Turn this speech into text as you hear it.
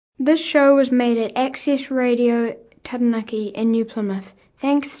This show was made at Access Radio Taranaki in New Plymouth,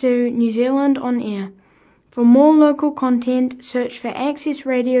 thanks to New Zealand On Air. For more local content, search for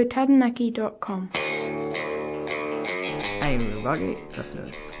accessradiotaranaki.com. Hey everybody, this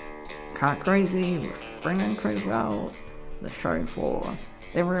is Car Crazy with Brendan Criswell, the show for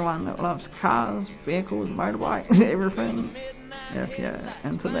everyone that loves cars, vehicles, motorbikes, everything. If you're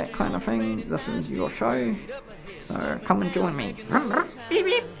into that kind of thing, this is your show, so come and join me.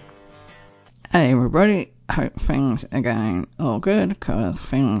 Hey everybody, hope things are going all good, cause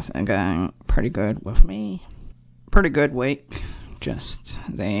things are going pretty good with me. Pretty good week, just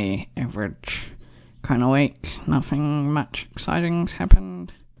the average kind of week, nothing much exciting's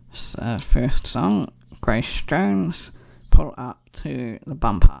happened. First song, Grace Jones, Pull Up to the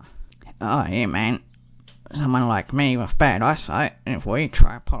Bumper. Oh yeah man, someone like me with bad eyesight, if we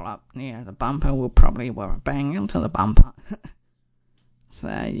try to pull up near the bumper, we'll probably bang into the bumper.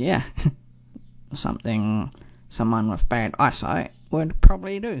 So yeah, something someone with bad eyesight would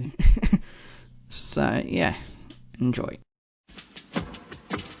probably do. So yeah, enjoy.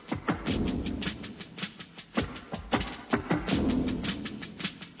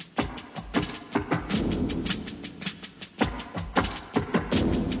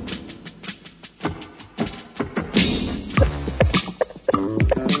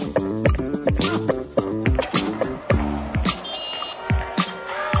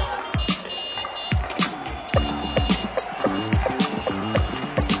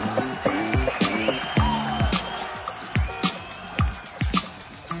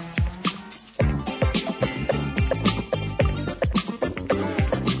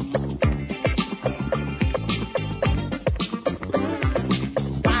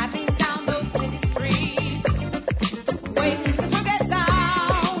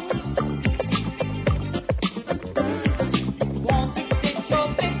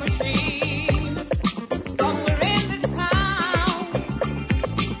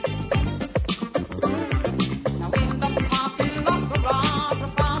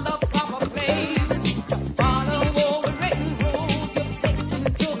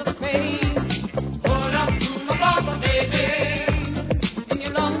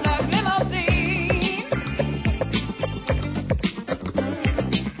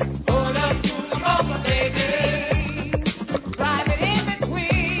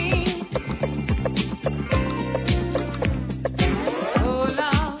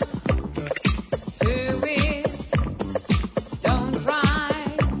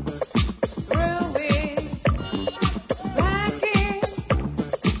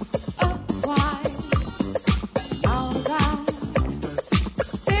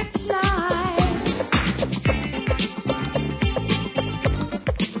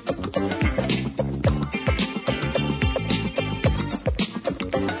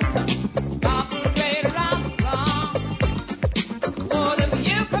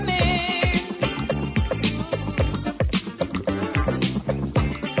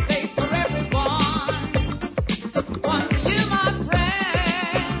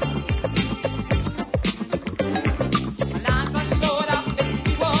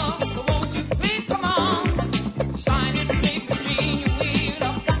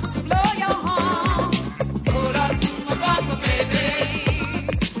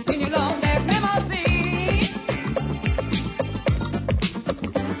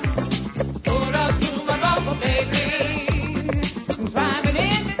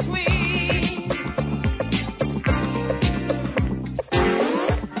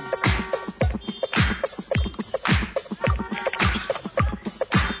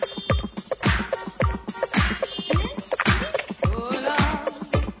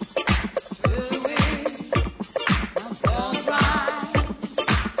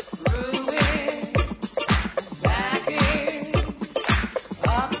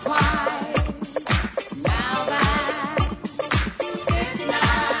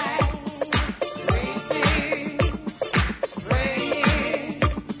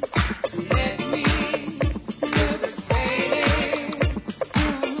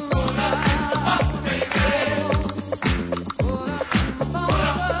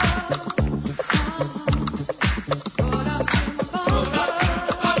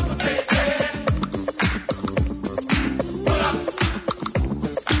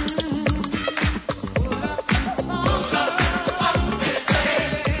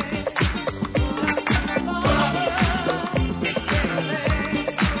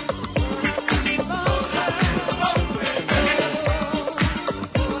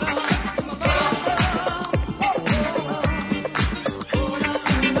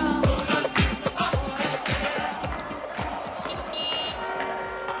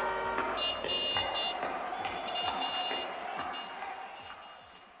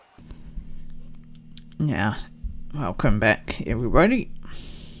 Now, welcome back, everybody.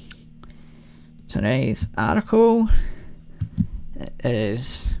 Today's article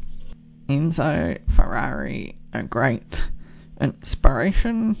is Enzo Ferrari, a great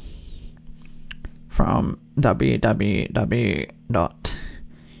inspiration, from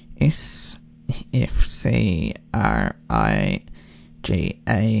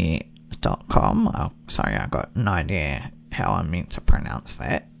www.sfcriga.com. Oh, sorry, I got no idea how I'm meant to pronounce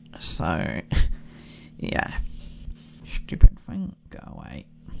that. So, yeah. Stupid thing, go away.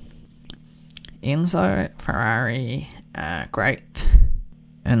 Enzo Ferrari, a great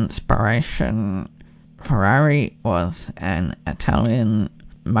inspiration. Ferrari was an Italian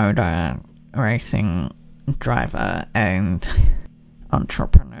motor racing driver and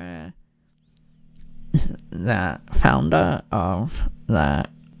entrepreneur, the founder of the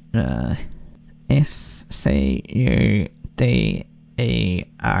SCUDERAI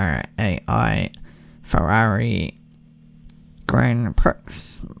Ferrari Grand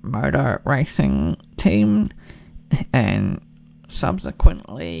Prix motor racing team, and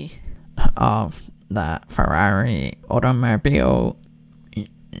subsequently of the Ferrari automobile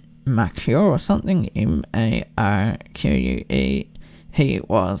Marque or something, MARQUE. He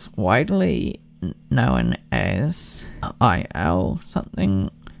was widely known as IL something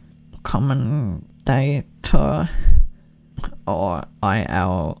Commendator or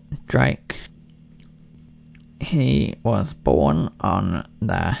IL Drake. He was born on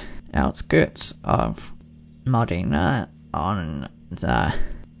the outskirts of Modena on the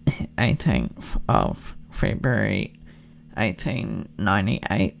 18th of February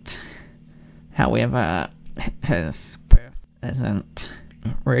 1898. However, his birth isn't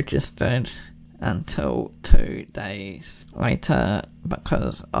registered until 2 days later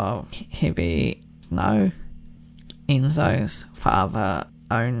because of heavy snow. Enzo's father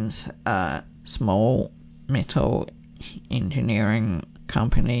owns a small metal engineering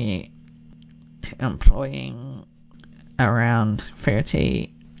company employing around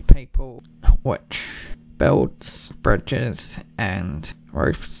 30 people, which builds bridges and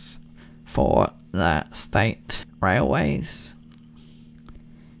roofs for the state railways.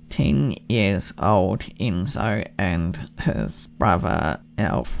 10 years old, Enzo and his brother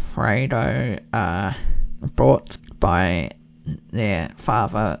Alfredo are brought by their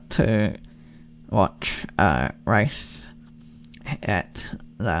father to watch a race at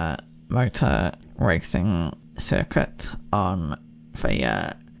the motor racing circuit on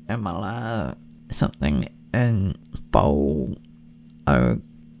Via Imola something in Bologna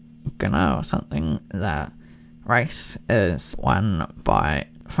or something. The race is won by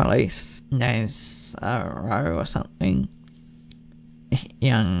Felice Nazzaro or something.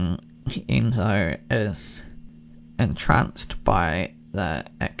 Young Enzo is entranced by the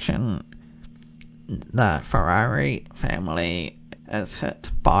action. The Ferrari family is hit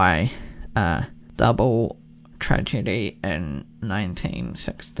by a double tragedy in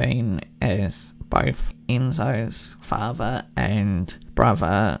 1916 as both Enzo's father and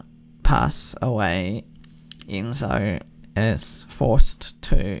brother pass away. Enzo is forced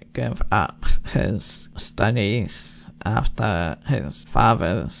to give up his studies after his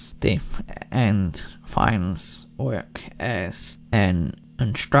father's death and finds work as an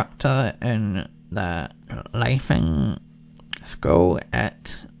instructor in the Lathing School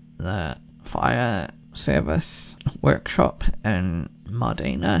at the fire service workshop in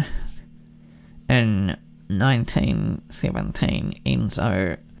Modena. In 1917,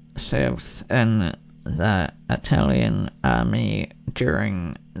 Enzo serves in the Italian army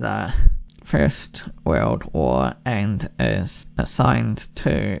during the First World War and is assigned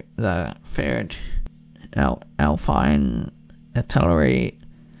to the 3rd Alpine Artillery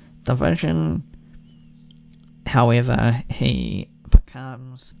Division. However, he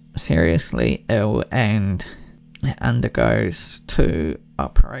becomes seriously ill and undergoes 2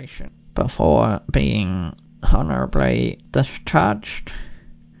 operations before being honorably discharged.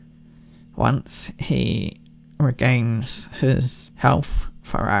 Once he regains his health,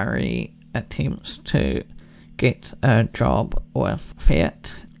 Ferrari attempts to get a job with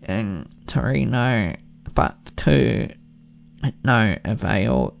Fiat in Torino, but to no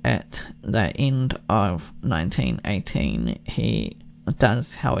avail. At the end of 1918, he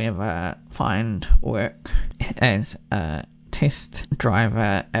does, however, find work as a test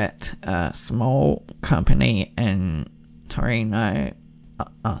driver at a small company in Torino,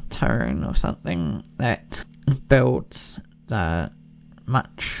 Turin or something, that builds the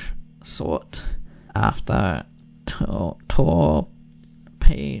much sought after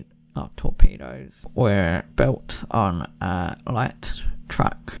torpedoes were built on a light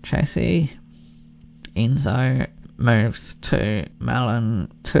truck chassis. Enzo moves to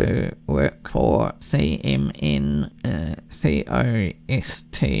Melbourne to work for CMN, COSTRUZIONI,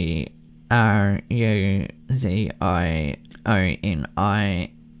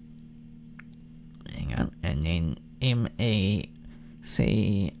 and then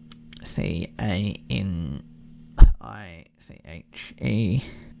MECCANICHE,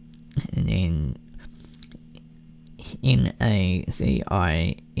 and then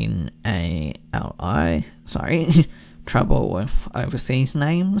NAZINALI. Sorry, trouble with overseas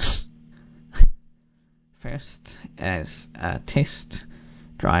names. First as a test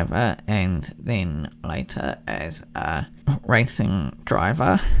driver and then later as a racing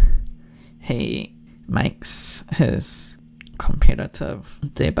driver. He makes his competitive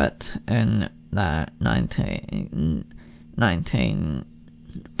debut in the 1919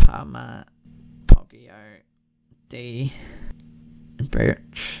 Parma Poggio di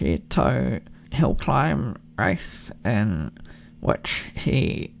Bercetto hill climb race, in which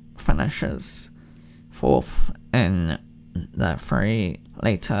he finishes fourth in the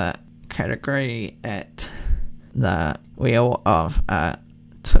 3-litre category at the wheel of a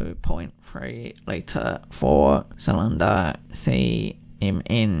 2.3-litre 4-cylinder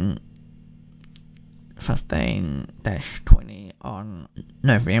CMN 15-20 on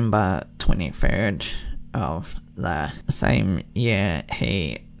November 23rd of the same year.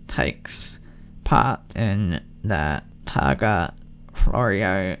 He takes part in the Targa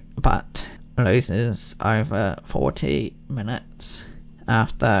Florio but loses over 40 minutes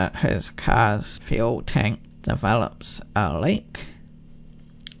after his car's fuel tank develops a leak.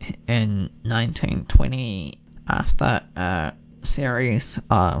 In 1920, after a series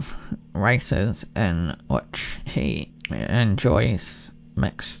of races in which he enjoys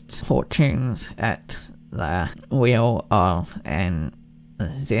mixed fortunes at the wheel of an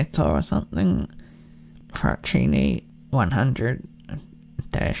Zeta or something, Fraccini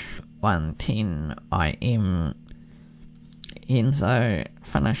 100-110 IM, Enzo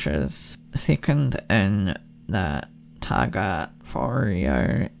finishes second in the Targa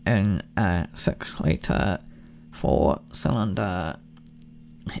Florio in a 6-litre 4-cylinder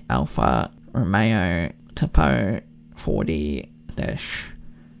Alfa Romeo Tipo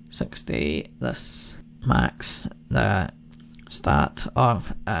 40-60. This marks the start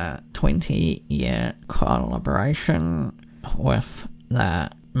of a 20-year collaboration with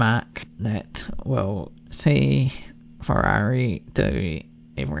the marque that will see Ferrari do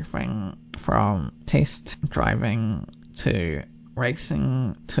everything from test driving to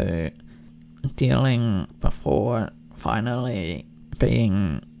racing to dealing before finally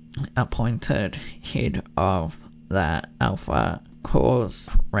being appointed head of the Alfa Corse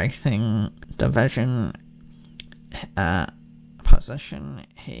Racing division, a position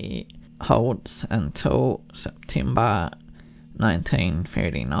he holds until September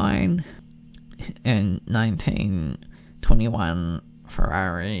 1939. In 1921,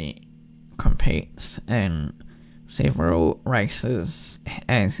 Ferrari competes in several races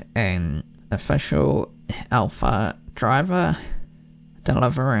as an official Alfa driver,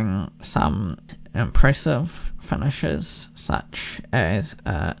 delivering some impressive finishes such as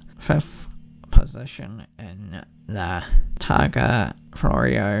a 5th position in the Targa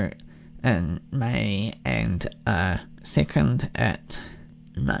Florio in May and a 2nd at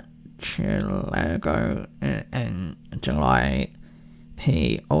Mugello in July.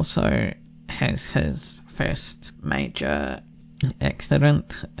 He also has his first major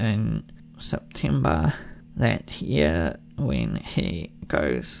accident in September that year when he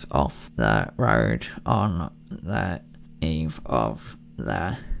goes off the road on the eve of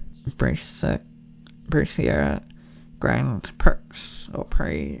the Brescia Grand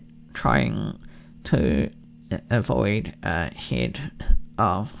Prix, trying to avoid a head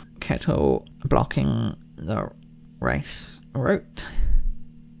of cattle blocking the race route.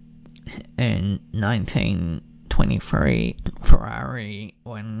 In 1923, Ferrari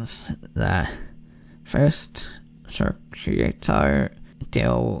wins the first Circuito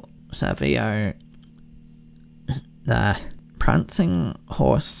del Savio. The prancing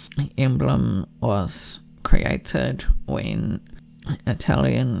horse emblem was created when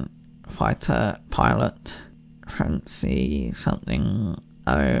Italian fighter pilot Francesco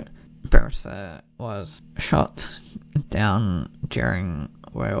Bersa was shot down during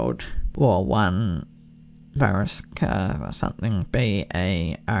World War One. Baracca or something,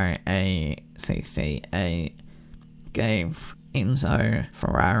 Baracca, gave Enzo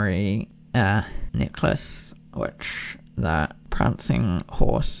Ferrari a necklace which the prancing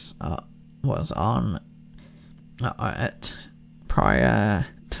horse was on it prior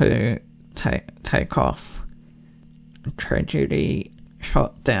to takeoff tragedy,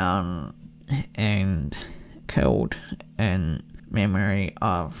 shot down and killed in memory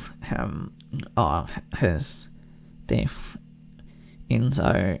of his death.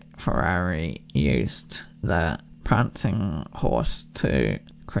 Enzo Ferrari used the prancing horse to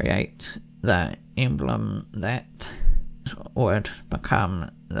create the emblem that would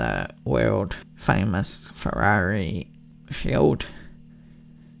become the world famous Ferrari shield.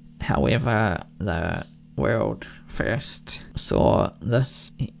 However, the world first saw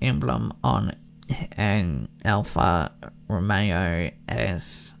this emblem on an Alfa Romeo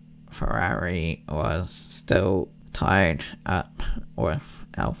as Ferrari was still tied up with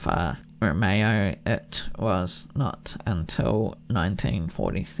Alfa Romeo. It was not until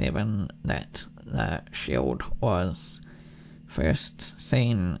 1947 that the shield was first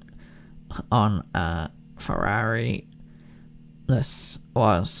seen on a Ferrari. This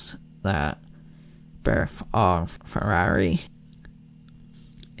was the birth of Ferrari.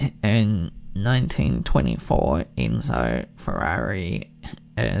 In 1924, Enzo Ferrari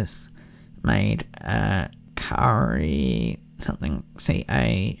is made a Cavalier or something,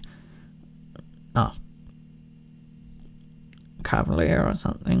 Cavaliere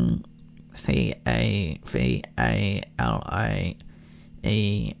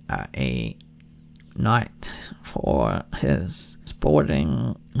Knight for his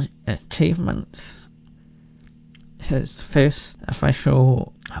sporting achievements. His first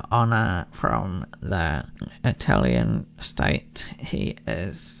official honour from the Italian state, he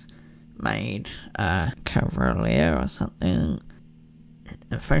is made a Cavalier or something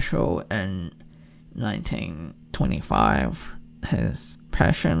official in 1925. His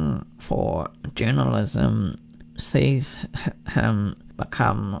passion for journalism sees him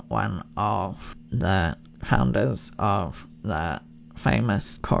become one of the founders of the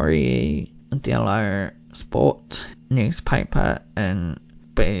famous Corriere dello Sport newspaper in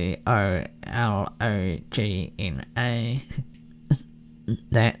Bologna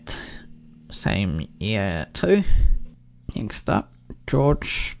that same year too. Next up,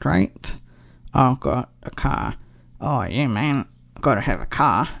 George Strait. I've got a car. Oh yeah, man, gotta have a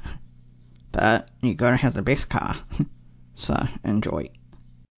car, but you gotta have the best car. So enjoy.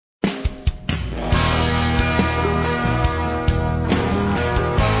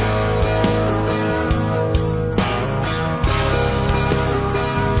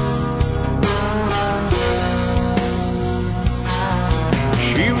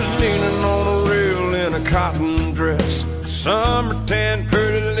 Cotton dress, summer tan,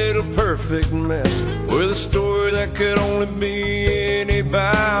 pretty little perfect mess, with a story that could only be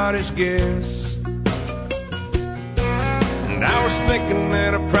anybody's guess. And I was thinking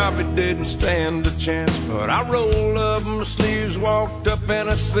that I probably didn't stand a chance, but I rolled up my sleeves, walked up and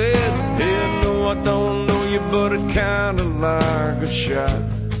I said, hey, no, I don't know you, but it kinda like a shot.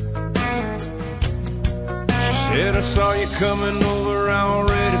 She said, I saw you coming over, I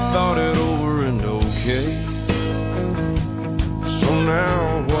already thought it over and okay. So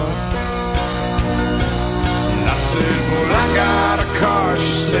now what? And I said, well, I got a car.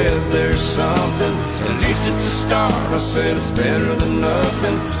 She said, there's something, at least it's a start. I said, it's better than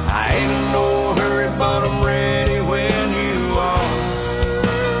nothing. I ain't in no hurry, but I'm ready when you are.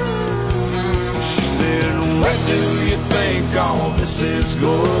 She said, where do you think all this is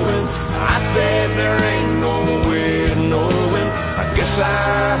going? I said, there ain't no way of knowing. I guess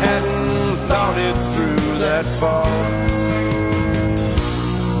I hadn't thought it through that far,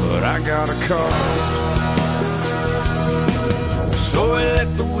 but I got a car. So we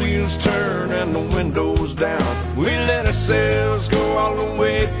let the wheels turn and the windows down. We let ourselves go all the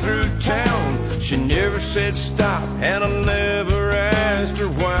way through town. She never said stop, and I never asked her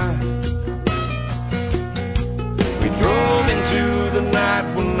why. We drove into the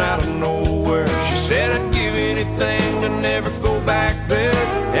night when out of nowhere. She said, I'd give anything to never go back there,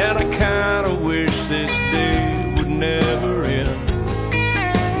 and I kinda wish this day would never end.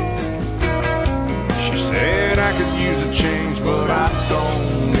 She said I could use a change, but I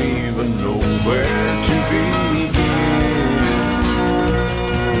don't even know where to begin.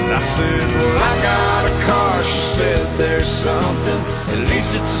 And I said, well, I got a car. She said, there's something, at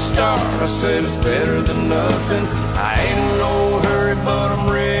least it's a start. I said, it's better than nothing. I ain't in no hurry, but I'm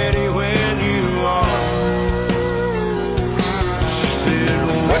ready when you are.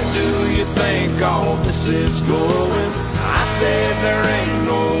 Where do you think all this is going? I said there ain't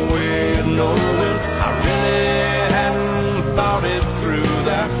no way of knowing. I really hadn't thought it through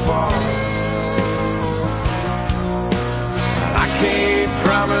that far. I can't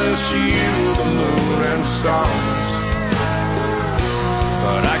promise you the moon and stars,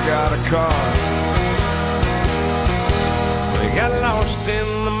 but I got a car. We got lost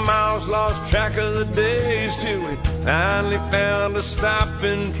in the miles, lost track of the days, till we finally found a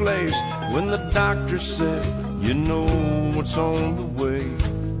stopping place when the doctor said, you know what's on the way.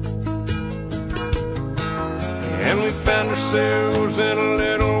 And we found ourselves in a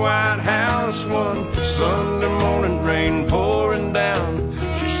little white house one Sunday morning, rain pouring down.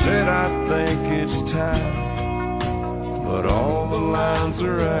 She said, I think it's time, but all the lines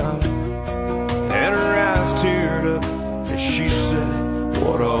are out. And her eyes teared up as she said,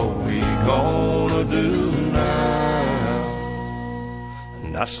 what are we gonna do now?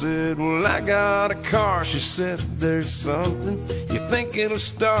 And I said, well, I got a car. She said, there's something you think it'll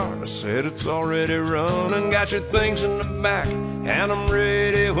start. I said, it's already running, got your things in the back, and I'm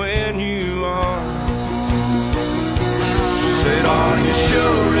ready when you are. She said, are you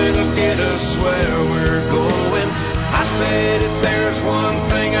sure it'll get us where we're going? I said, if there's one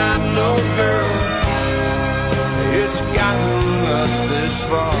thing I know, girl, it's gotten us this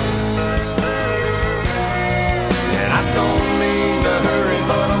far. And I don't mean to hurry,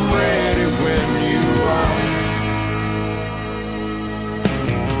 but I'm ready when you are.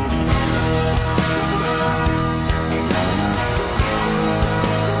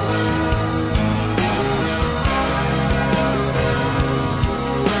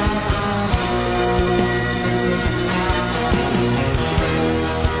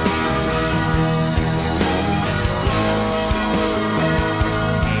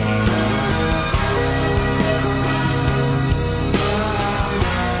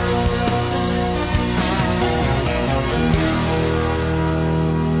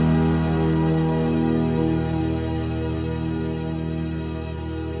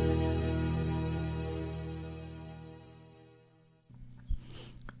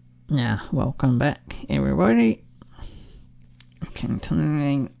 Now, welcome back, everybody.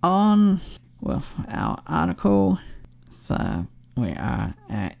 Continuing on with our article. So, we are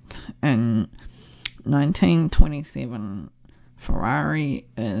in 1927, Ferrari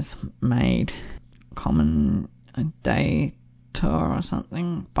is made commendator or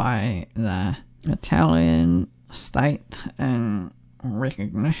something by the Italian state in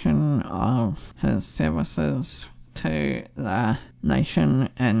recognition of his services to the nation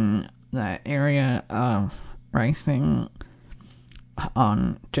in the area of racing.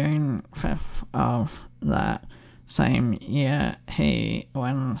 On June 5th of the same year, he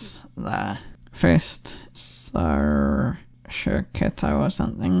wins the first Circuito or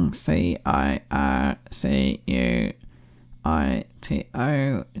something, Circuito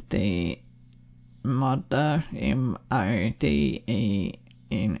di Modena,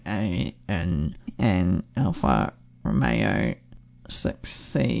 Modena, and Alfa Romeo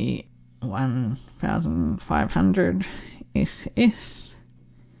 6C 1500 SS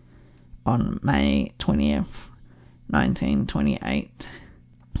on May 20th, 1928.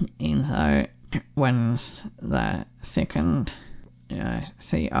 Enzo wins the second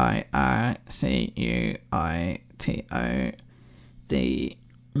Circuito di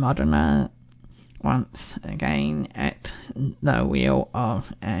Modena once again at the wheel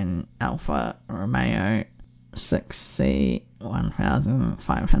of an Alfa Romeo 6C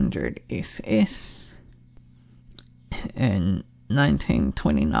 1500 SS. In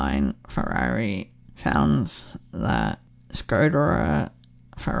 1929, Ferrari founds the Scuderia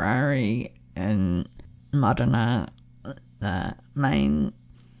Ferrari in Modena. The main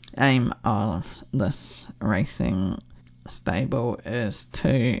aim of this racing stable is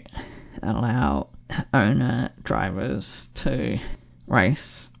to allow owner drivers to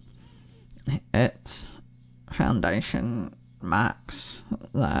race. Its foundation marks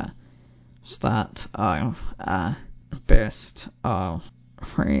the start of a burst of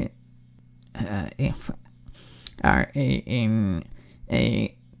frantic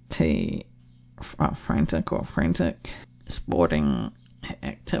sporting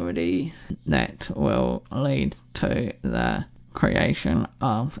activity that will lead to the creation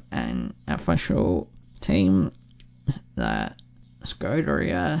of an official team. The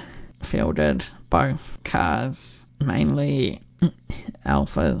Scuderia fielded both cars, mainly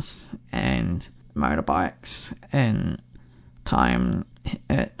Alphas and motorbikes. In time,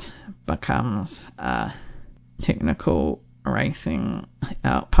 it becomes a technical racing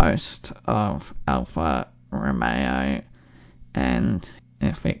outpost of Alfa Romeo and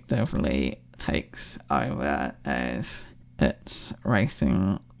effectively takes over as its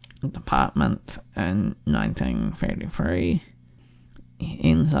racing department in 1933.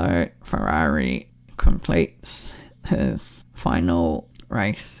 Enzo Ferrari completes his final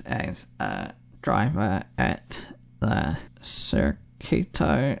race as a driver at the Circuito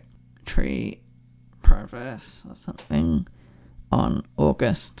Keto Tree Proverse or something on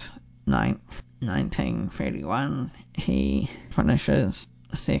August 9th, 1931. He finishes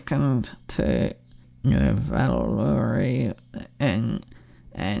second to Noveluri in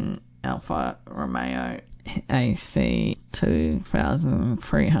Alfa Romeo AC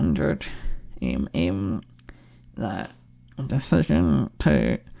 2300 mm. The decision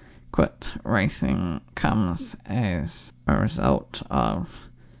to quit racing comes as a result of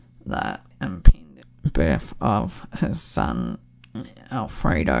the impending birth of his son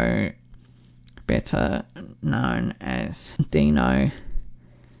Alfredo, better known as Dino,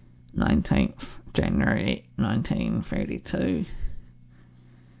 19th January 1932,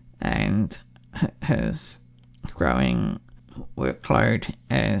 and his growing workload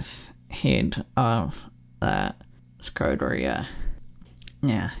as head of the Scuderia.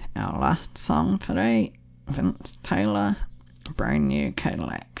 Now, our last song today, Vince Taylor, Brand New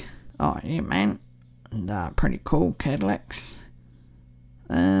Cadillac. Oh yeah, man, they're pretty cool Cadillacs.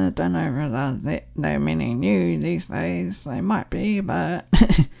 Don't know whether they're many new these days. They might be, but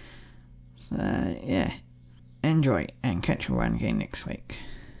so yeah, enjoy and catch you one again next week.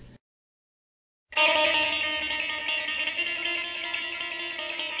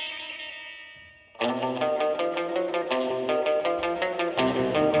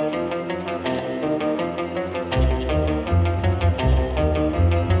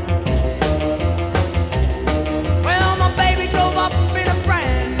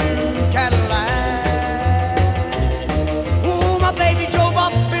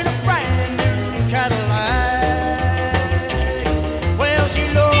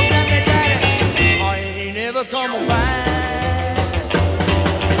 Come back.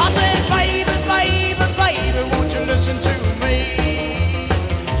 I said, baby, baby, baby, won't you listen to me?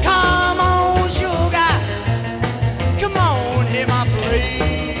 Come on, sugar, come on, hear my plea.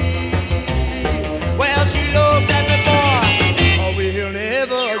 Well, she looked at me, boy, oh, we'll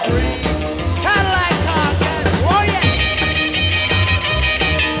never agree. Cadillac car, oh yeah.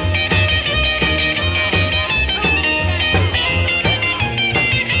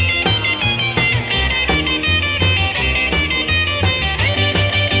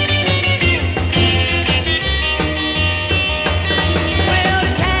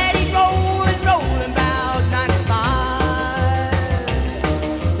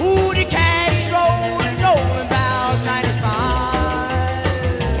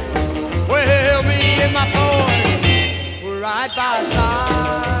 By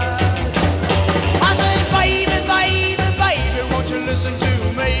side. I said, baby, baby, baby, won't you listen to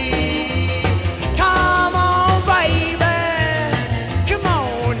me? Come on, baby, come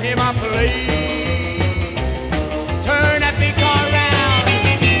on, hear my plea. Turn that big car around,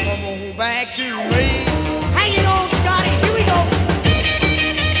 come on back to me. Hang it on, Scotty, here we go.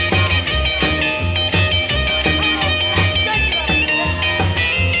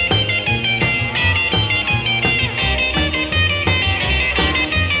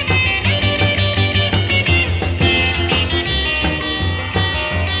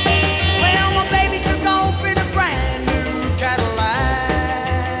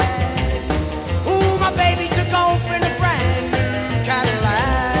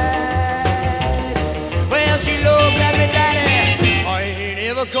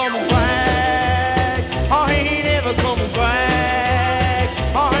 Coming back, I ain't ever coming back,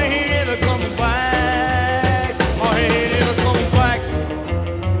 I ain't ever coming back, I ain't ever coming back.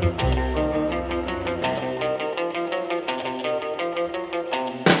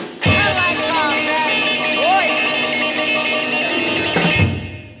 Cadillac car, Daddy, boy.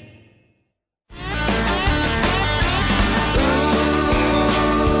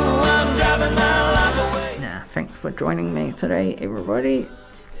 Ooh, I'm driving my life away. Now, thanks for joining me today, everybody,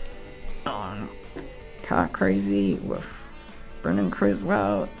 on Car Crazy with Brendan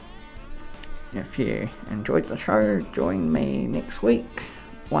Criswell. If you enjoyed the show, join me next week,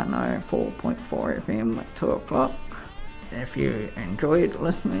 104.4 FM at 2 o'clock. If you enjoyed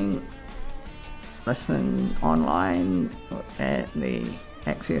listening, listen online at the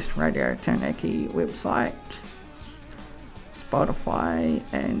Access Radio Taranaki website, Spotify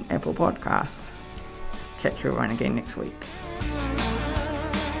and Apple Podcasts. Catch everyone again next week.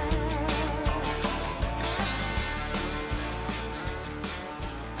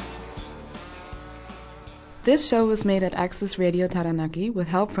 This show was made at Access Radio Taranaki with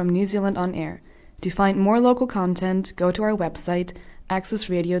help from New Zealand On Air. To find more local content, go to our website,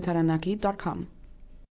 accessradiotaranaki.com.